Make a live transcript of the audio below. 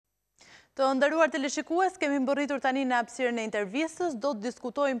Të nderuar teleshikues, kemi mbërritur tani në hapësirën e intervistës, do të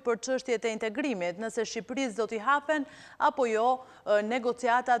diskutojmë për çështjet e integrimit, nëse Shqipërisë do t'i hapen apo jo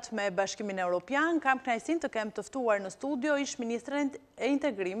negociatat me Bashkimin Evropian. Kam kënaqësinë të kem të ftuar në studio ish ministren e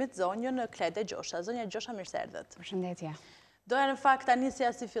integrimit, zonjën Klajda Gjosha. Zonja Gjosha, mirë se erdhët. Përshëndetje. Doja në fakt ta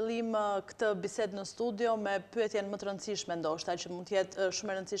nisja si fillim këtë bisedë në studio me pyetjen më të rëndësishme ndoshta që mund të jetë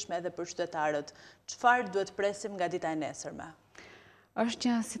shumë e rëndësishme edhe për qytetarët. Çfarë duhet presim nga dita e nesërme? Është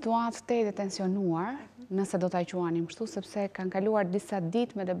një situatë të tensionuar, nëse do ta quanim kështu, sepse kanë kaluar disa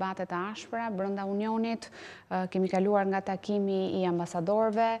ditë me debate të ashpra brenda Unionit, kemi kaluar nga takimi i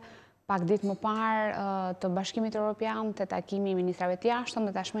ambasadorëve, pak ditë më parë të Bashkimit Evropian, te takimi i ministrave të jashtëm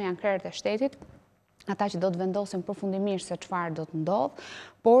dhe tashmë janë krerët e shtetit, ata që do të vendosin përfundimisht se çfarë do të ndodhë,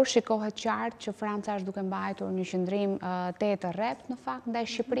 por shikohet qartë që Franca është duke mbajtur një qëndrim të rrept në fakt ndaj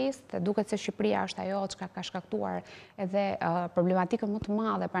Shqipërisë, dhe duket se Shqipëria është ajo që ka shkaktuar edhe problematikën më të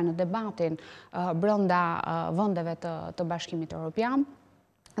madhe pra në debatin brenda vendeve të Bashkimit Evropian.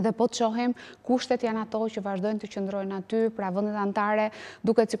 Dhe po të shohim, kushtet janë ato që vazhdojnë të qëndrojnë aty, pra vendet anëtare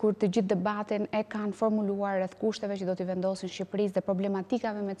duket sikur të gjithë debatin e kanë formuluar rreth kushteve që do t'i vendosin Shqipërisë dhe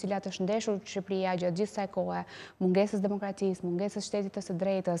problematikave me cilat është ndeshur Shqipëria gjatë gjithë kësaj kohe, mungesës demokracisë, mungesës shtetit të së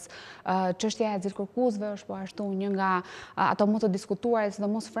drejtës, çështja e xhirkërkuesve është po ashtu një nga ato më të diskutuara,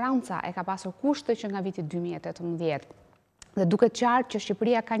 sidomos Franca e ka pasur kushte që nga viti 2018. Dhe duket qartë që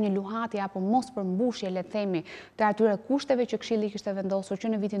Shqipëria ka një luhatje apo mos përmbushje, le të themi, të atyre kushteve që Këshilli kishte vendosur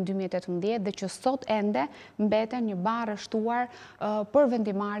që në vitin 2018 dhe që sot ende mbeten një barë shtuar për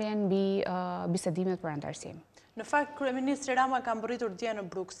vendimarrjen mbi bisedimet për antarësim. Në fakt, kryeministri Rama ka mbërritur dje në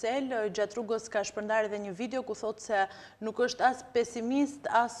Bruksel, gjatë rrugës ka shpërndarë edhe një video ku thotë se nuk është as pesimist,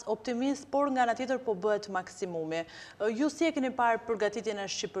 as optimist, por nga ana tjetër po bëhet maksimumi. Ju si e keni parë përgatitjen e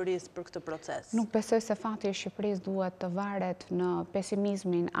Shqipërisë për këtë proces? Nuk besoj se fati i Shqipërisë duhet të varet në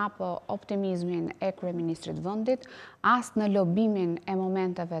pesimizmin apo optimizmin e kryeministrit vendit, as në lobimin e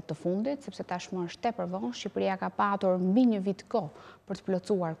momenteve të fundit, sepse tashmë është tepër vonë, Shqipëria ka patur mbi një vit kohë për të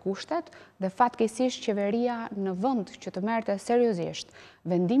plotësuar kushtet dhe fatkeqësisht qeveria në vend që të merrte seriozisht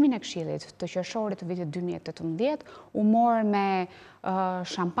vendimin e Këshillit të qershorit të vitit 2018 u mor me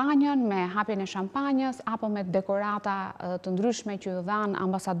shampanjën, me hapjen e shampanjës apo me dekorata të ndryshme që u dhan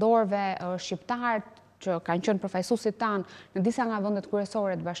ambasadorëve shqiptar që kanë qenë përfaqësuesit tanë në disa nga vendet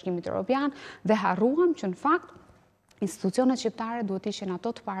kryesore të Bashkimit Evropian dhe harruam që në fakt institucionet shqiptare duhet ishin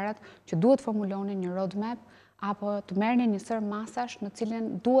ato të parat që duhet formulonin një roadmap apo të merrnin një sër masash në cilën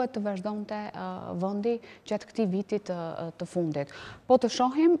duhet të vazhdonte vendi gjatë këtij viti të fundit. Po të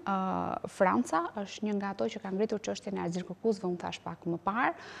shohim, Franca është një nga ato që ka ngritur çështjen e azilkërkuesve, unë thash pak më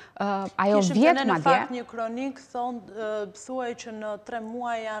parë. Ajo vjet madje. Në fakt një kronik thuaj që në 3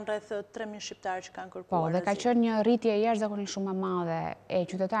 muaj janë rreth 3000 shqiptarë që kanë kërkuar. Po, dhe ka qenë një rritje jashtëzakonisht shumë e madhe e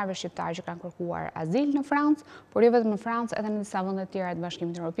qytetarëve shqiptarë që kanë kërkuar azil në Francë, por jo vetëm në Francë, edhe në disa vende të tjera të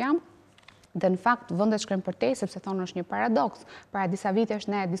Bashkimit Evropian. Dhe në fakt vendet shkojnë përtej sepse thonë është një paradoks. Para disa vitesh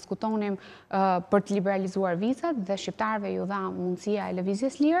ne diskutonim për të liberalizuar vizat dhe shqiptarëve ju dha mundësia e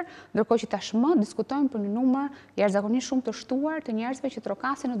lëvizjes lirë, ndërkohë që tashmë diskutojmë për një numër jashtëzakonisht shumë të shtuar të njerëzve që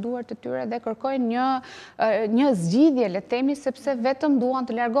trokasin në duart të tyre dhe kërkojnë një zgjidhje, le të themi, sepse vetëm duan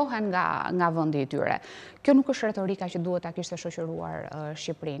të largohen nga vendi i tyre. Kjo nuk është retorika që duhet ta kishte shoqëruar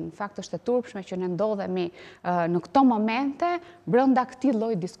Shqipërinë. Në fakt është e turpshme që ne ndodhemi në këto momente brenda këtij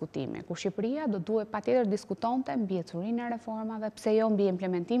lloji diskutimi, ku Shqipëria do duhet patjetër diskutonte mbi ecurinë e reformave, pse jo mbi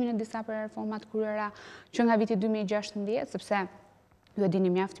implementimin e disa për reformat kryera që nga viti 2016, sepse ju e dini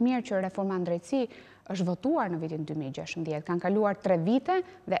mjaft mirë që reforma në drejtësi është votuar në vitin 2016. Kanë kaluar 3 vite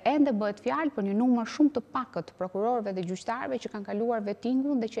dhe ende bëhet fjalë për një numër shumë të pakët prokurorëve dhe gjyqtarëve që kanë kaluar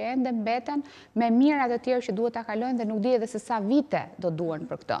vetingun dhe që ende mbeten me mirat e tjerë që duhet ta kalojnë dhe nuk di edhe se sa vite do duhen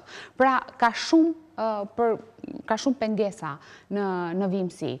për këtë. Pra ka shumë pengesa në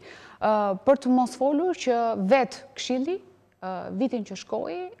vimësi. Për të mos folur që vetë Këshilli vitin që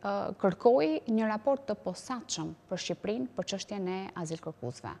shkoi, kërkoi një raport të posaçëm për Shqipërinë për çështjen e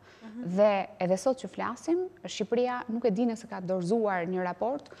azilkërkuesve. Dhe edhe sot që flasim, Shqipëria nuk e di nëse ka dorëzuar një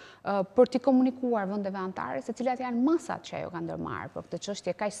raport për t'i komunikuar vendeve anëtare se cilat janë masat që ajo ka ndërmarrë për këtë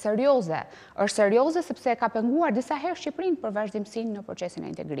çështje kaq serioze. Është serioze sepse ka penguar disa herë Shqipërinë për vazhdimsinë në procesin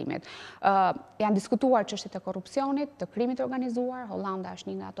e integrimit. Janë diskutuar çështjet e korrupsionit, të krimit organizuar. Hollanda është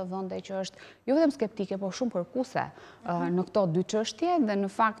një nga ato vende që është jo vetëm skeptike, por shumë kërkuese në këto 2 çështje dhe në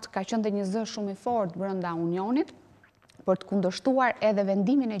fakt ka qenë një zë shumë i fortë brenda Unionit për të kundërshtuar edhe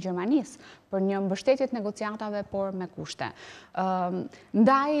vendimin e Gjermanisë për një mbështetje të negociatave, por me kushte.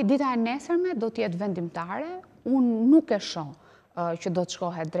 Ndaj dita e nesërme do të jetë vendimtare, unë nuk e shoh që do të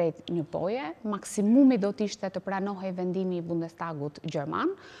shkohet drejt një poje, maksimumi do të ishte të pranohej vendimi i Bundestagut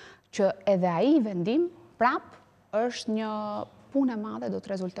gjerman. që edhe ai vendim prap është një punë e madhe do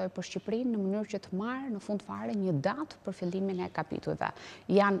të rezultojë për Shqipërinë në mënyrë që të marrë në fund fare një datë për fillimin e kapitujve.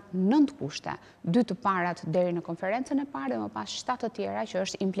 Janë 9 kushte, 2 të parat deri në konferencën e parë dhe më pas 7 të tjera që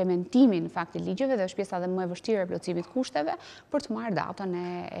është implementimi në fakt i ligjeve dhe është pjesa dhe më e vështirë e plotësimit kushteve për të marrë datën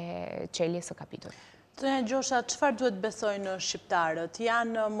e çeljes së kapitujve. Klajda Gjosha, çfarë duhet besojnë shqiptarët?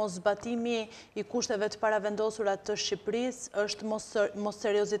 Janë mosbatimi i kushteve të paravendosura të Shqipërisë, është mos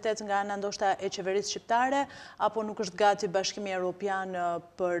seriozitet nga ana ndoshta e qeverisë shqiptare, apo nuk është gati Bashkimi Evropian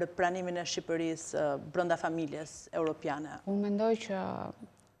për pranimin e Shqipërisë brenda familjes europiane? Unë mendoj që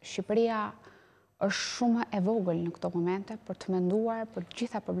Shqipëria është shumë e vogël në këto momente për të menduar për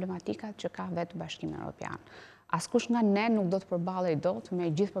gjitha problematikat që ka vetë Bashkimi Evropian. Askush nga ne nuk do të përballej dot me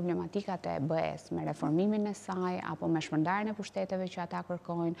gjithë problematikat e BE-s, me reformimin e saj, apo me shpërndarjen e pushteteve që ata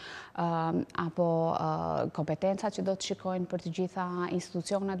kërkojnë, apo kompetencat që do të shikojnë për të gjitha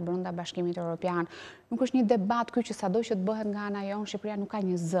institucionet brenda Bashkimit Evropian. Nuk është një debat ky që sado që të bëhet nga ana jonë, Shqipëria nuk ka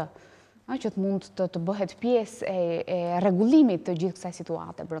një zë që të mund të bëhet pjesë e rregullimit të gjithë kësaj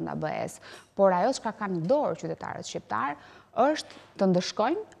situate brenda BE-s, por ajo që ka në dorë qytetarët shqiptar është të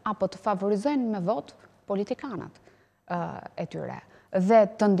ndëshkojnë apo të favorizojnë me votë politikanat e tyre dhe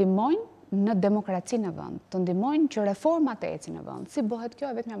të ndihmojnë në demokracinë e vend, të ndihmojnë që reformat e ecin në vend. Si bëhet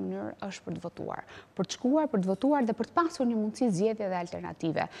kjo? Vetëm një mënyrë është për të votuar, për të shkuar, për të votuar dhe për të pasur një mundësi zgjedhje dhe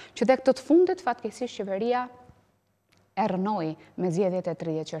alternative. Që tek të fundit fatkeqësisht qeveria e rënoi me zgjedhjet e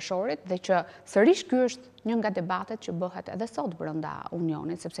 30 qershorit dhe që sërish ky është një nga debatet që bëhet edhe sot brenda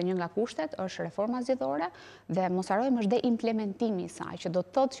Unionit, sepse një nga kushtet është reforma zgjedhore dhe mos harrojmë është dhe implementimi i saj, që do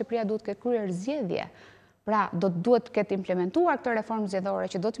të thotë Shqipëria duhet të kryer zgjedhje. Pra, duhet të ketë implementuar këtë reformë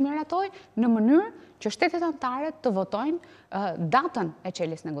zgjedhore që do të miratojë në mënyrë që shtetet anëtare të votojnë datën e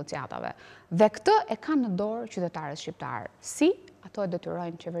çeljes negociatave. Dhe këtë e kanë në dorë qytetarët shqiptar. Si ato e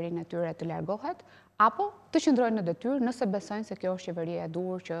detyrojnë qeverinë e tyre të largohet, apo të qëndrojnë në detyrë nëse besojnë se kjo është qeveria e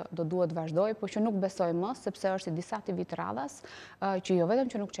duhur që do duhet vazhdojë, por që nuk besojnë më, sepse është i disa të vit radhas që jo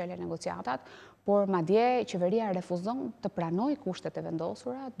vetëm që nuk çelë negociatat, por madje qeveria refuzon të pranojë kushtet e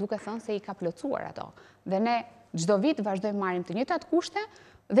vendosura, duke thënë se i ka plotësuar ato. Dhe ne çdo vit vazhdojmë marrim të njëjtat kushte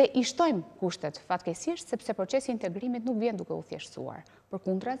dhe i shtojmë kushtet fatkeqësisht sepse procesi i integrimit nuk vjen duke u thjeshtësuar.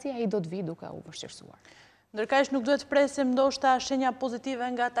 Përkundrazi, ai do të vijë duke u vështirësuar. Ndërkaq nuk duhet presim ndoshta shenja pozitive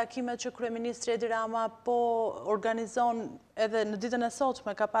nga takimet që kryeministri Edi Rama po organizon edhe në ditën e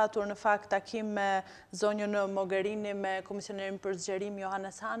sotme, ka patur në fakt takim me zonjën Mogherini, me komisionerin për zgjerim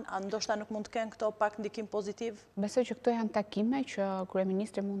Johannes Hahn, a ndoshta nuk mund të kenë këto pak ndikim pozitiv? Besoj që këto janë takime që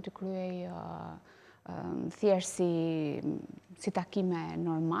kryeministri mund të kryejë thjesht si takime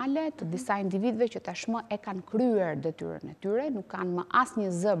normale të disa individëve që tashmë e kanë kryer detyrën e tyre, nuk kanë më asnjë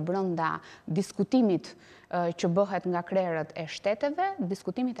zë brenda diskutimit që bëhet nga krerët e shteteve.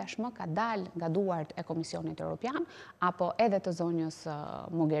 Diskutimi tashmë ka dalë nga duart e Komisionit Evropian apo edhe të zonjës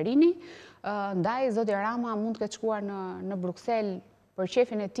Mogherini. Ndaj zoti Rama mund të ketë shkuar në Bruksel për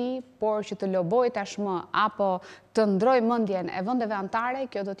qefin e tij, por që të loboj tashmë apo të ndroj mendjen e vendeve anëtare,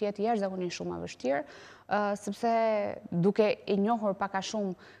 kjo do të jetë jashtëzakonisht shumë e vështirë, sepse duke i njohur pak a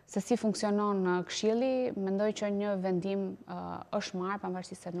shumë se si funksionon Këshilli, mendoj që një vendim është marrë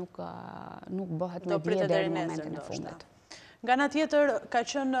pavarësisht se nuk bëhet me dije deri në momentin e fundit. Nga ana tjetër, ka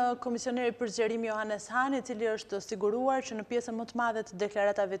qenë komisioneri për zgjerim Johannes Hahn, i cili është siguruar që në pjesën më të madhe të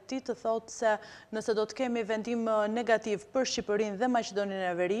deklaratave të tij të thotë se nëse do të kemi vendim negativ për Shqipërinë dhe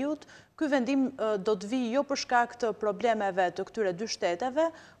Maqedoninë e Veriut, ky vendim do të vijë jo për shkak të problemeve të këtyre dy shteteve,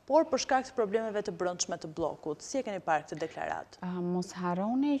 por për shkak të problemeve të brendshme të bllokut. Si e keni parë këtë deklaratë? Mos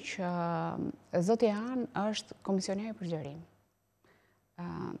harroni që zoti Hahn është komisioneri për zgjerim.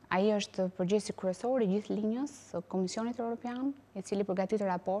 Ai është përgjegjësi kryesor i gjithë linjës së Komisionit Evropian, i cili përgatit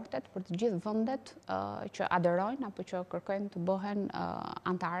raportet për të gjithë vendet që aderojnë apo që kërkojnë të bëhen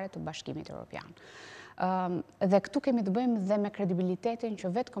anëtare të Bashkimit Evropian. Dhe këtu kemi të bëjmë dhe me kredibilitetin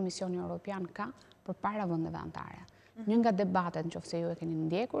që vetë Komisioni Evropian ka përpara vendeve anëtare. Një nga debatet, nëse ju e keni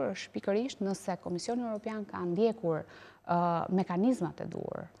ndjekur, është pikërisht nëse Komisioni Evropian ka ndjekur mekanizmat e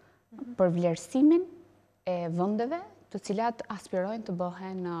duhur për vlerësimin e vendeve të cilat aspirojnë të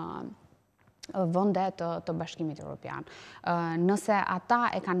bëhen vende të Bashkimit Evropian. Nëse ata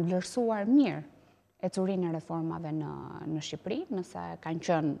e kanë vlerësuar mirë ecurinë e reformave në Shqipëri, nëse kanë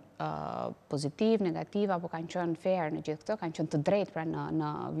qenë pozitiv, negativ, apo kanë qenë fair në gjithë këto, kanë qenë të drejtë pra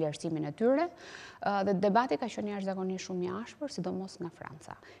në vlerësimin e tyre, dhe debati ka qenë jashtëzakonisht shumë i ashpër, sidomos nga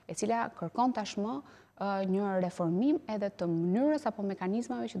Franca, e cila kërkon tashmë një reformim edhe të mënyrës apo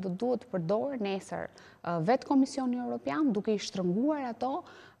mekanizmave që do duhet përdorë nesër vetë Komisioni Evropian, duke i shtrënguar ato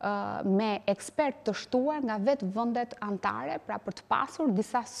me ekspert të shtuar nga vetë vendet anëtare, pra për të pasur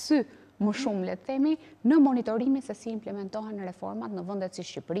disa sy më shumë, le të themi, në monitorimin se si implementohen reformat në vendet si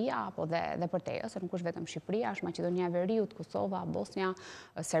Shqipëria apo dhe përtej, ose nuk është vetëm Shqipëria, është Maqedonia e Veriut, Kosova, Bosnia,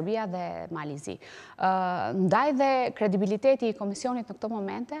 Serbia dhe Malizi. Ndaj dhe kredibiliteti i komisionit në këto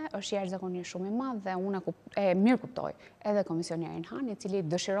momente është jashtëzakonisht shumë i madh dhe unë e mirë kuptoj edhe komisioneri Han, i cili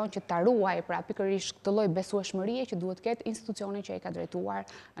dëshiron që ta ruajë pra pikërisht këtë lloj besueshmërie që duhet ketë institucioni që ai ka drejtuar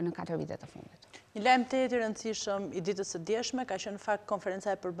në 4 vitet të fundit. Një lajm tjetër i rëndësishëm i ditës së djeshme ka qenë fakt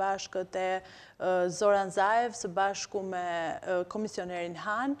konferenca e përbashkët e Zoran Zaev së bashku me komisionerin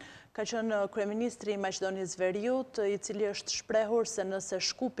Han. Ka qenë kryeministri i Maqedonisë Veriut, i cili është shprehur se nëse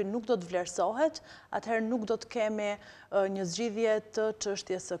Shkupi nuk do të vlerësohet, atëherë nuk do të kemi një zgjidhje të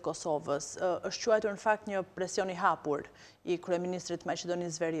çështjes së Kosovës. Është quajtur në fakt një presion i hapur i kryeministrit të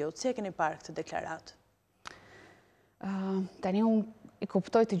Maqedonisë Veriut. Si e keni parë këtë deklaratë? Tani unë i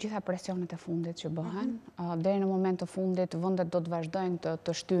kuptoj të gjitha presionet e fundit që bëhen. Deri në moment të fundit, vendet do të vazhdojnë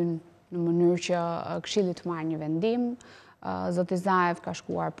të shtyjnë në mënyrë që Këshilli të marrë një vendim. Zoti Zaev ka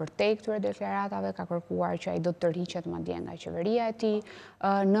shkuar përtej këtyre deklaratave, ka kërkuar që ai do të tërhiqet madje nga qeveria e tij,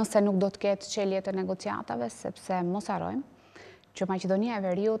 nëse nuk do të ketë çelje të negociatave, sepse mos harrojmë që Maqedonia e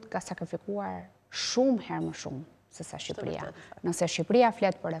Veriut ka sakrifikuar shumë herë më shumë se sa Shqipëria. Nëse Shqipëria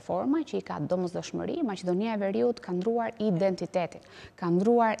flet për reforma që i ka domosdoshmëri, Maqedonia e Veriut ka ndruar identitetin, ka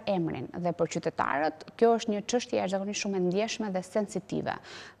ndruar emrin, dhe për qytetarët kjo është një çështje jashtëzakonisht shumë e ndjeshme dhe sensitive.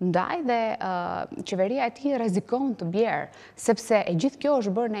 Ndaj dhe qeveria e tij rrezikon të bjerë, sepse e gjithë kjo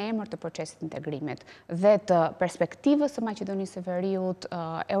është bërë në emër të procesit integrimit dhe të perspektivës së Maqedonisë së Veriut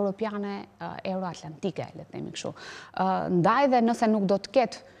europiane, euroatlantike, le të themi kështu. Ndaj dhe nëse nuk do të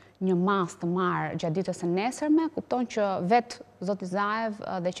ketë një mas të marrë gjatë ditës së nesërme, kupton që vetë zoti Zaev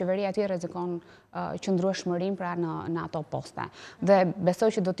dhe qeveria e tij rrezikon qëndrueshmërinë pra në ato poste. Dhe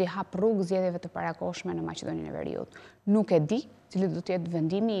besoj që do t'i hap rrugë zgjedhjeve të parakohshme në Maqedoninë e Veriut. Nuk e di cili do të jetë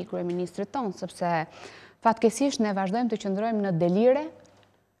vendimi i kryeministrit tonë, sepse fatkeqësisht ne vazhdojmë të qëndrojmë në delire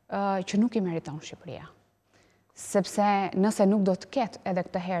që nuk i meriton Shqipëria. Sepse nëse nuk do të ketë edhe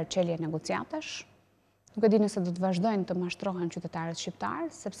këtë herë çelje negociatash, nuk e di nëse do të vazhdojnë të mashtrohen qytetarët shqiptarë,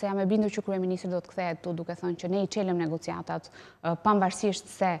 sepse jam e bindur që kryeministri do të kthehet tu duke thënë që ne i çelëm negociatat pavarësisht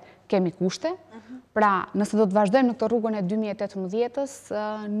se kemi kushte. Pra, nëse do të vazhdojmë në këtë rrugën e 2018-s,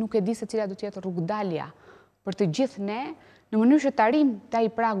 nuk e di se cila do të jetë rrugdalja për të gjithë ne, në mënyrë që të arrijmë te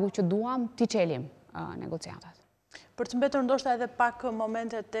ai pragu që duam, t'i çelim negociatat. Për të mbetur ndoshta edhe pak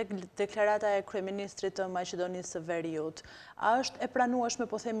momente tek deklarata e kryeministrit të Maqedonisë së Veriut, a është e pranueshme,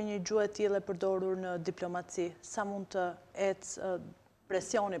 po themi, një gjuhë e tillë e përdorur në diplomaci? Sa mund të ecë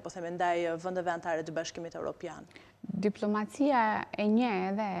presioni, po themi, ndaj vendeve anëtare të Bashkimit Evropian? Diplomacia e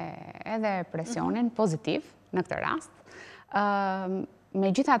njeh edhe presionin pozitiv në këtë rast.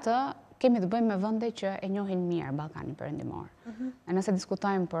 Megjithatë, kemi të bëjmë me vende që e njohin mirë Ballkanin Perëndimor. Nëse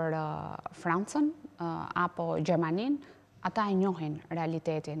diskutojmë për Francën apo Gjermaninë, ata e njohin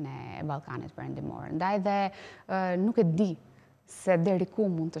realitetin e Ballkanit Perëndimor. Ndaj dhe nuk e di se deri ku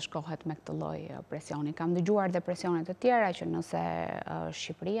mund të shkohet me këtë lloj presioni. Kam dëgjuar dhe presione të tjera që nëse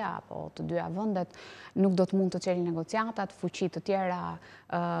Shqipëria apo të dyja vendet nuk do të mund të çelin negociatat, fuqi të tjera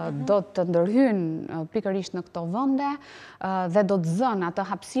do të ndërhyjnë pikërisht në këto vende dhe do të zënë atë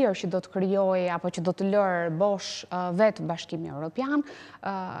hapësirë që do të krijojë apo që do të lërë bosh vetë Bashkimi Evropian.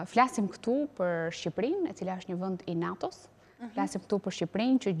 Flasim këtu për Shqipërinë, e cila është një vend i NATO-s. Flasim këtu për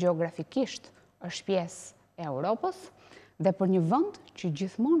Shqipërinë që gjeografikisht është pjesë e Europës, dhe për një vend që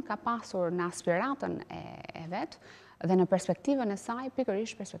gjithmonë ka pasur në aspiratën e vetë dhe në perspektivën e saj,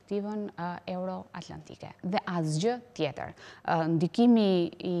 pikërisht perspektivën euroatlantike. Dhe asgjë tjetër. Ndikimi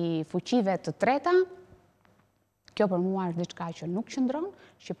i fuqive të treta, kjo për mua është diçka që nuk qëndron.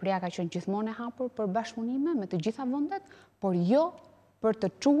 Shqipëria ka qenë gjithmonë e hapur për bashkëpunime me të gjitha vendet, por jo për të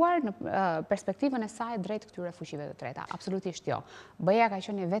çuar në perspektivën e saj drejt këtyre fuqive të treta. Absolutisht jo. BE-ja ka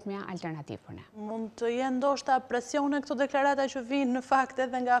qenë vetmja alternativë për ne. Mund të jenë ndoshta presione këto deklarata që vijnë në fakt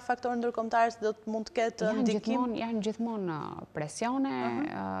edhe nga faktorë ndërkombëtarë se do të mund të ketë ndikim? Janë gjithmonë presione.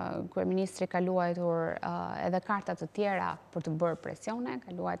 Kryeministri ka luajtur edhe karta të tjera për të bërë presione,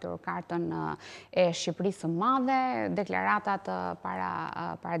 ka luajtur kartën e Shqipërisë së Madhe, deklaratat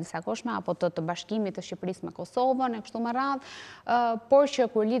para disa kohëshme apo të bashkimit të Shqipërisë me Kosovën e kështu me radhë. por që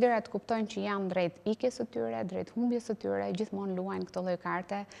kur liderat kuptojnë që janë drejt ikjes së tyre, drejt humbjes së tyre, gjithmonë luajnë këto lloj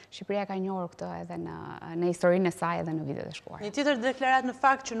karte. Shqipëria ka njohur këtë edhe në historinë e saj edhe në vitet e shkuara. Një tjetër deklarat në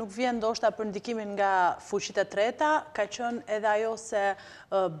fakt që nuk vjen ndoshta për ndikimin nga fuqitë e treta, ka qenë edhe ajo se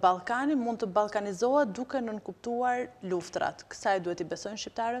Ballkani mund të ballkanizohet duke nënkuptuar luftrat. Kësaj duhet i besojnë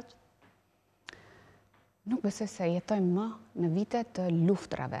shqiptarët? Nuk besoj se jetojmë më në vite të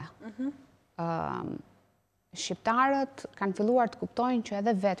luftrave. Shqiptarët kanë filluar të kuptojnë që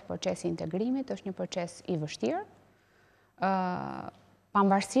edhe vetë procesi i integrimit është një proces i vështirë,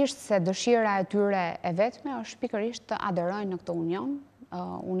 pavarësisht se dëshira e tyre e vetme është pikërisht të aderojnë në këtë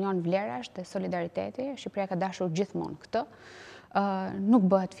union vlerash dhe solidariteti. Shqipëria ka dashur gjithmonë këtë. Nuk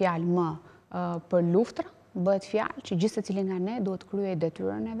bëhet fjalë më për luftra, bëhet fjalë që gjithë secili nga ne duhet kryej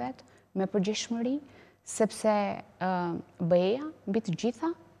detyrën e vet me përgjegjësi, sepse BE-ja mbi të gjitha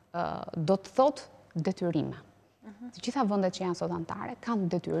do të thotë detyrime. Të gjitha vendet që janë sot anëtare kanë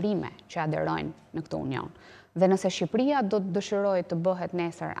detyrime që aderojnë në këtë union. Dhe nëse Shqipëria do të dëshirojë të bëhet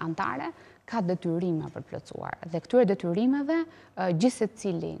nesër anëtare, ka detyrime për të plotësuar. Dhe këtyre detyrimeve gjithë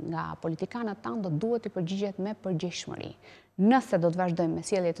secili nga politikanët tanë do duhet të përgjigjet me përgjegjësi. Nëse do të vazhdojmë me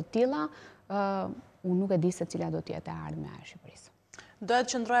sjellje të tilla, unë nuk e di se cila do të jetë e ardhmja e Shqipërisë. Doja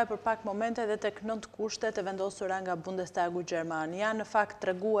të qëndroja për pak momente edhe tek 9 kushtet e vendosura nga Bundestagu Gjerman. Janë në fakt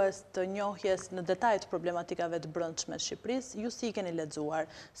tregues të njohjes në detaj të problematikave të brendshme të Shqipërisë. Ju si i keni lexuar?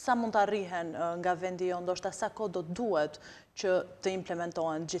 Sa mund të arrihen nga vendi jonë, ndoshta sa kohë do duhet që të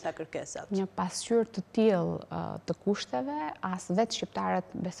implementohen gjitha kërkesat? Një pasqyrë të tillë të kushteve, as vetë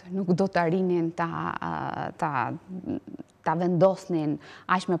shqiptarët besoj nuk do të arrinin ta vendosnin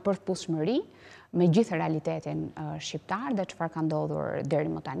aq me përputhshmëri me gjithë realitetin shqiptar dhe çfarë ka ndodhur deri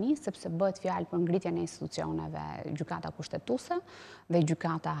më tani, sepse bëhet fjalë për ngritjen e institucioneve, gjykata kushtetuese dhe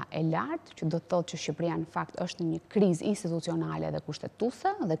gjykata e lartë, që do të thotë që Shqipëria në fakt është në një krizë institucionale dhe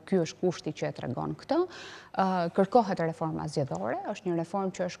kushtetuese, dhe ky është kushti që e tregon këtë. Kërkohet reforma zgjedhore, është një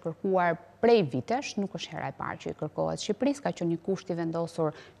reformë që është kërkuar prej vitesh, nuk është hera e parë që i kërkohet Shqipërisë, ka qenë një kusht i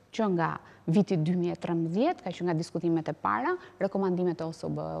vendosur që nga viti 2013, ka që nga diskutimet e para, rekomandimet e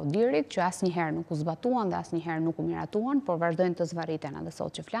OSBE-dit, që asnjëherë nuk u zbatuan dhe asnjëherë nuk u miratuan, por vazhdojnë të zvarriten edhe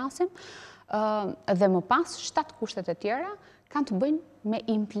sot që flasim. Dhe më pas, 7 kushtet e tjera kanë të bëjnë me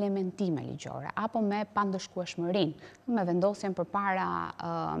implementime ligjore, apo me pandëshkueshmërinë, me vendosjen përpara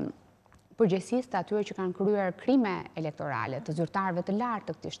përgjegjësisë të atyre që kanë kryer krime elektorale, të zyrtarëve të lartë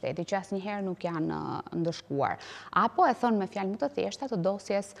të këtij shteti, që asnjëherë nuk janë ndëshkuar. Apo e thon me fjalë më të thjeshta të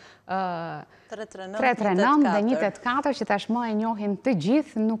dosjes 339 dhe 184, që tashmë e njohin të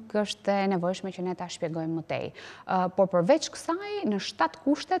gjithë, nuk është e nevojshme që ne ta shpjegojmë më tej. Por përveç kësaj, në 7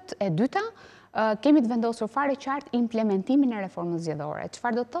 kushtet e dyta kemi të vendosur fare qartë implementimin e reformës zgjedhore.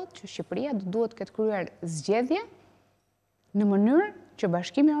 Çfarë do të thotë që Shqipëria duhet të ketë kryer zgjedhje në mënyrë që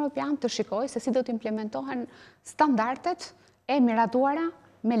Bashkimi Evropian të shikojë se si do të implementohen standardet e miratuara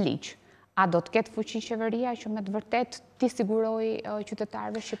me ligj. A do të ketë fuqi qeveria që me të vërtet t'i sigurojë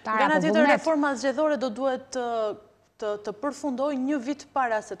qytetarëve shqiptarë apo vullnet? Nga tjetër, reforma zgjedhore do duhet të përfundojë një vit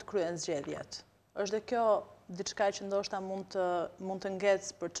para se të kryen zgjedhjet. Është dhe kjo diçka që ndoshta mund të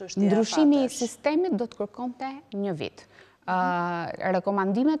ngecë për çështje e ndryshimi i sistemit do të kërkonte një vit.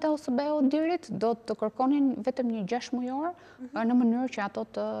 Rekomandimet e OSBE-dit do të kërkonin vetëm një 6 mujor në mënyrë që ato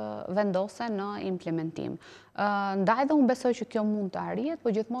të vendosen në implementim. Ndaj dhe unë besoj që kjo mund të arrihet,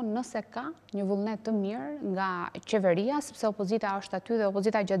 por gjithmonë nëse ka një vullnet të mirë nga qeveria, sepse opozita është aty dhe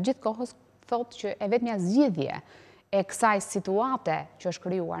opozita gjatë gjithë kohës thotë që e vetmja zgjidhje e kësaj situate që është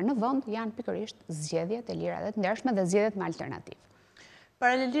krijuar në vend janë pikërisht zgjedhjet e lira dhe të ndershme dhe zgjedhjet me alternativë.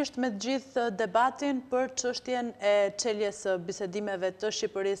 Paralelisht me gjithë debatin për çështjen e çeljes së bisedimeve të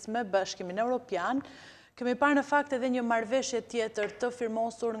Shqipërisë me Bashkimin Evropian, kemi parë në fakt edhe një marrëveshje tjetër të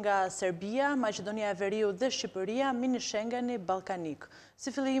firmosur nga Serbia, Maqedonia e Veriut dhe Shqipëria mini Schengeni ballkanik.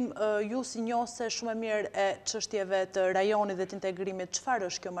 Si fillim, ju si njohëse shumë e mirë e çështjeve të rajonit dhe të integrimit, çfarë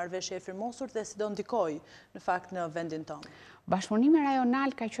është kjo marrëveshje e firmosur dhe si do ndikojë në fakt në vendin tonë? Bashkëpunimi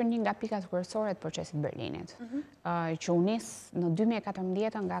rajonal ka qenë një nga pikat kryesore të procesit Berlinit, që u nis në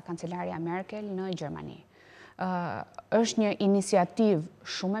 2014 nga kancelarja Merkel në Gjermani. Është një iniciativë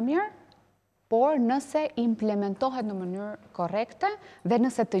shumë e mirë, por nëse implementohet në mënyrë korrekte dhe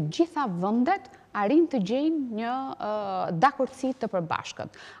nëse të gjitha vendet arrin të gjejnë një dakordsi të përbashkët.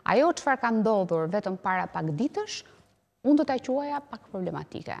 Ajo çfarë ka ndodhur vetëm para pak ditësh, unë do ta quaja pak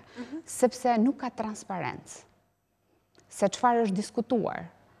problematike, sepse nuk ka transparencë se çfarë është diskutuar,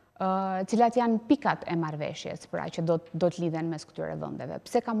 cilat janë pikat e marrëveshjes, pra që do të lidhen mes këtyre vendeve.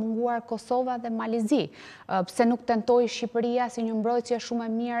 Pse ka munguar Kosova dhe Malizi? Pse nuk tentoi Shqipëria si një mbrojtje shumë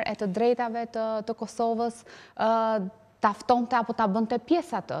e mirë e të drejtave të Kosovës taftonte apo ta bënte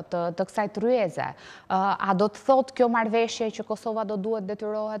pjesë të kësaj tryeze? A do të thotë kjo marrëveshje që Kosova do duhet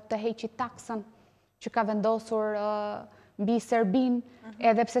detyrohet të heqë taksën që ka vendosur mbi Serbinë,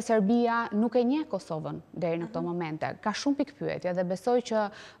 edhe pse Serbia nuk e njeh Kosovën deri në këto momente. Ka shumë pikpyetje dhe besoj që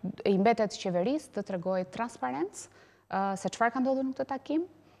i mbetet qeverisë të tregojë transparencë se çfarë ka ndodhur në këtë takim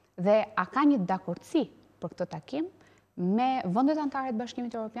dhe a ka një dakordsi për këtë takim me vendet anëtare të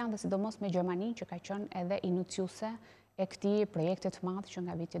Bashkimit Evropian dhe sidomos me Gjermaninë që ka qenë edhe iniciuese e këtij projekti të madh që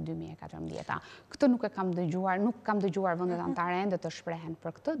nga viti 2014. Këtë nuk kam dëgjuar vendet anëtare ende të shprehen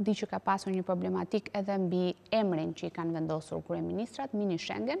për këtë. Di që ka pasur një problematik edhe mbi emrin që i kanë vendosur kryeministrat, mini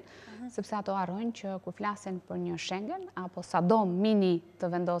Schengen, sepse ato harrojnë që kur flasin për një Schengen apo sado mini të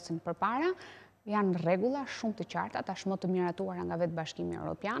vendosin përpara, janë rregulla shumë të qarta, tashmë të miratuara nga vetë Bashkimi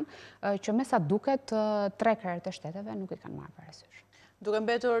Evropian, që me sa duket 3 krerët e shteteve nuk i kanë marrë parasysh. Duke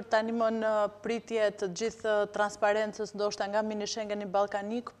mbetur tani më në pritje të gjithë transparencës ndoshta nga mini Schengeni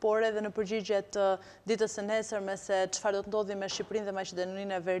ballkanik, por edhe në përgjigjet ditës së nesërme se çfarë do të ndodhi me Shqipërinë dhe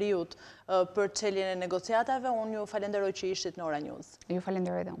Maqedoninë e Veriut për çeljen e negociatave, unë ju falenderoj që ishit në Ora News. Ju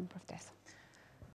falenderoj dhe unë për ftesën.